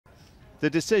The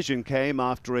decision came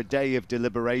after a day of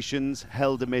deliberations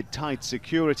held amid tight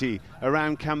security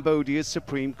around Cambodia's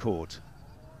Supreme Court.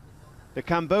 The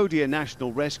Cambodia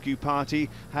National Rescue Party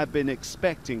had been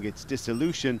expecting its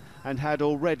dissolution and had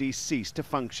already ceased to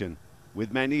function,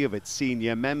 with many of its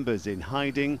senior members in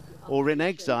hiding or in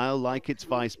exile like its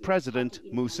Vice President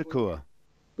Mu Sochua.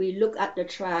 We look at the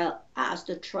trial as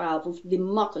the trial of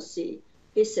democracy.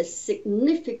 It's a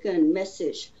significant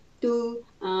message to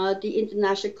the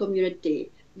international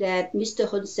community that Mr.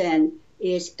 Hun Sen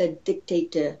is a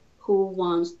dictator who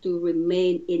wants to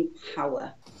remain in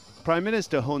power. Prime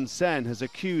Minister Hun Sen has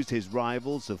accused his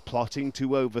rivals of plotting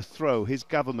to overthrow his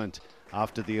government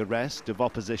after the arrest of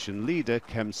opposition leader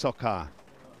Kem Sokha.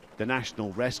 The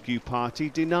National Rescue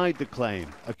Party denied the claim,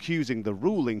 accusing the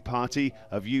ruling party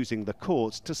of using the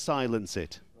courts to silence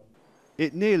it.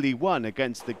 It nearly won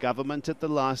against the government at the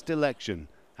last election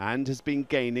and has been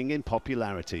gaining in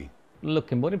popularity. Look,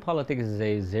 Cambodian politics is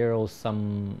a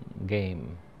zero-sum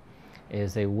game.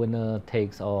 It's a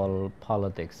winner-takes-all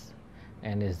politics,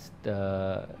 and it's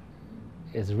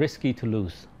risky to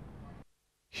lose.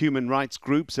 Human rights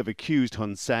groups have accused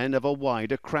Hun Sen of a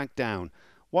wider crackdown.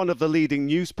 One of the leading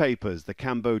newspapers, the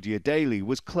Cambodia Daily,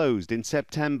 was closed in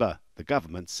September, the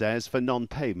government says, for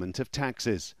non-payment of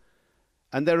taxes.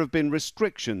 And there have been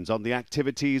restrictions on the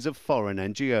activities of foreign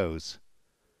NGOs.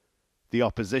 The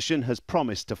opposition has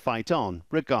promised to fight on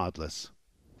regardless.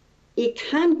 It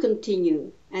can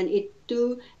continue, and it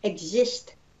do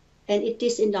exist, and it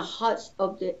is in the hearts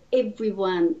of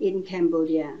everyone in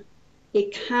Cambodia.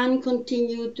 It can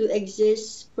continue to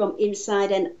exist from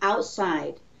inside and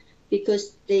outside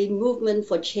because the movement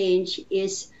for change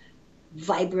is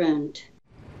vibrant.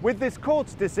 With this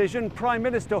court's decision, Prime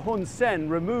Minister Hun Sen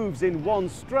removes in one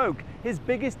stroke his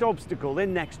biggest obstacle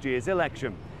in next year's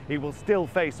election. He will still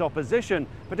face opposition,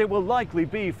 but it will likely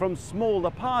be from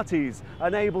smaller parties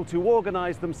unable to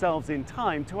organise themselves in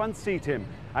time to unseat him.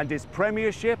 And his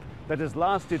premiership, that has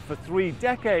lasted for 3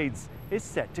 decades, is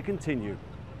set to continue.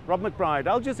 Rob McBride,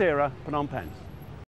 Al Jazeera, Phnom Penh.